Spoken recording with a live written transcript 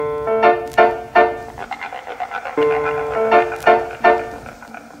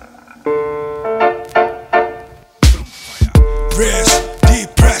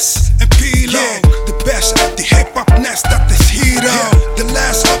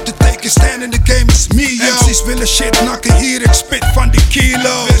Niggas willen shit nakken hier, ik spit van die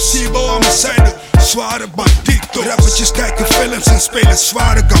kilo's. Versibo aan mijn zijde, zware bandito. Rappertjes kijken films en spelen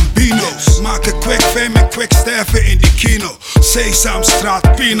zware gambino's. Maken quick fame en quick sterven in die kino.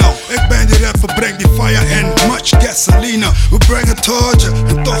 Sesamstraat Pino. Ik ben die rapper, breng die fire en much gasoline. We brengen torture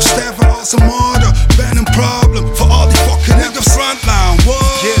en toch sterven als een moorder. Ben een problem voor al die fucking rappers. Frontline,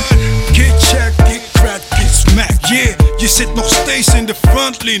 what? Yeah. Get check, get crack, get smack. Yeah, je zit nog steeds in de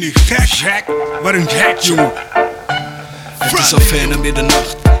frontlinie. Gek, wat een gek jongen. Het is al ver na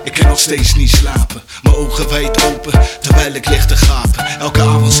middernacht, ik kan nog steeds niet slapen. Mijn ogen wijd open, terwijl ik lig te gapen. Elke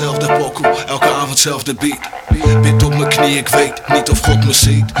avond zelfde pokoe, elke avond zelfde beat. Bid op mijn knie, ik weet niet of God me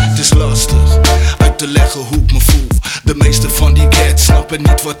ziet. Het is lastig, uit te leggen hoe ik me voel. De meeste van die cats snappen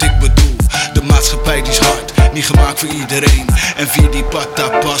niet wat ik bedoel. De maatschappij die is hard, niet gemaakt voor iedereen. En wie die pata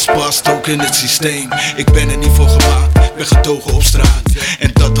past ook in het systeem. Ik ben er niet voor gemaakt, ik ben getogen op straat.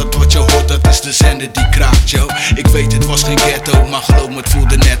 En dat wat je hoort, dat is de zender die kraakt, yo. Ik weet het was geen ghetto, maar geloof me het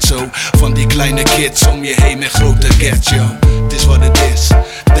voelde net zo. Van die kleine kids om je heen met grote gets, yo. Het is wat het is,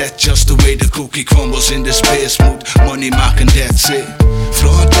 that's just the way the cookie crumbles in the space mood. Money maken, that's it.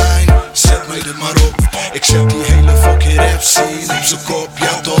 Frontline, zet mij er maar op. Ik zet die hele fucking rap scene op z'n kop,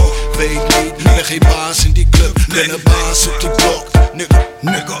 ja toch. Weet niet, ben geen baas in die club, ben een baas op de blok.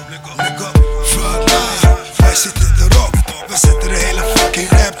 Nigga, Frontline, wij zitten erop. We zetten de hele fucking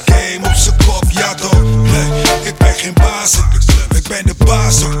rap game op z'n kop, ja toch. Nee, ik ben geen baas in de club, ik ben de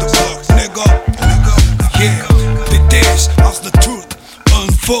baas op de blok. Nigga, yeah. Dit is als de truth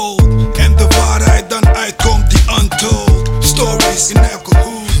unfold en de waarheid dan uitkomt die untold. Stories in elke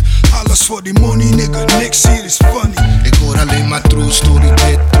hoek, alles voor die money, nigga, niks hier is funny. Ik hoor alleen maar true story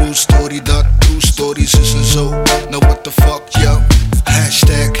dit, true story dat, true stories is en zo. Nou what the fuck, yo.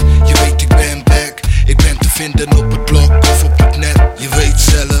 Hashtag, je weet ik ben back. Ik ben te vinden op het blok of op het net, je weet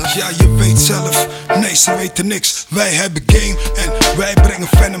zelf. Ja, je weet zelf, nee ze weten niks. Wij hebben game en wij brengen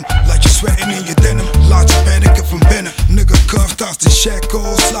venom. Laat je zwetten in je denim, laat je paniken van binnen. Nigga curved als de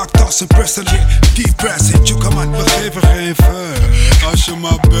shackles, locked als een presser. Deep press in DjukaMan, we geven geen fuck. Als je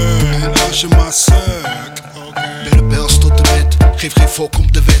maar bent, als je maar sukt. Ben rebels tot de wet, geef geen fok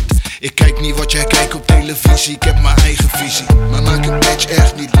om de wet. Ik kijk niet wat jij kijkt op televisie, ik heb mijn eigen visie. Maar maak een bitch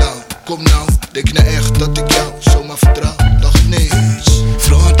echt niet lauw. Kom nou, denk nou echt dat ik jou zomaar vertrouw? Dacht niks.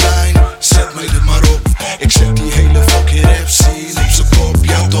 Frontline, zet mij er maar op. Ik zet die hele fucking rap scene op z'n kop,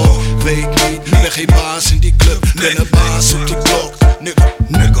 ja toch. Weet niet, ben geen baas in die club, ben een baas op die blok.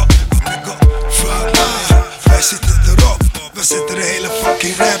 Nigga, Frontline, wij zitten erop. We zetten de hele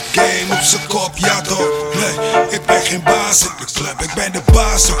fucking rap game op z'n kop, ja toch. Nee, ik ben geen baas in de club, ik ben de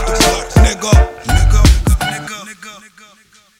baas op de blok, nigga.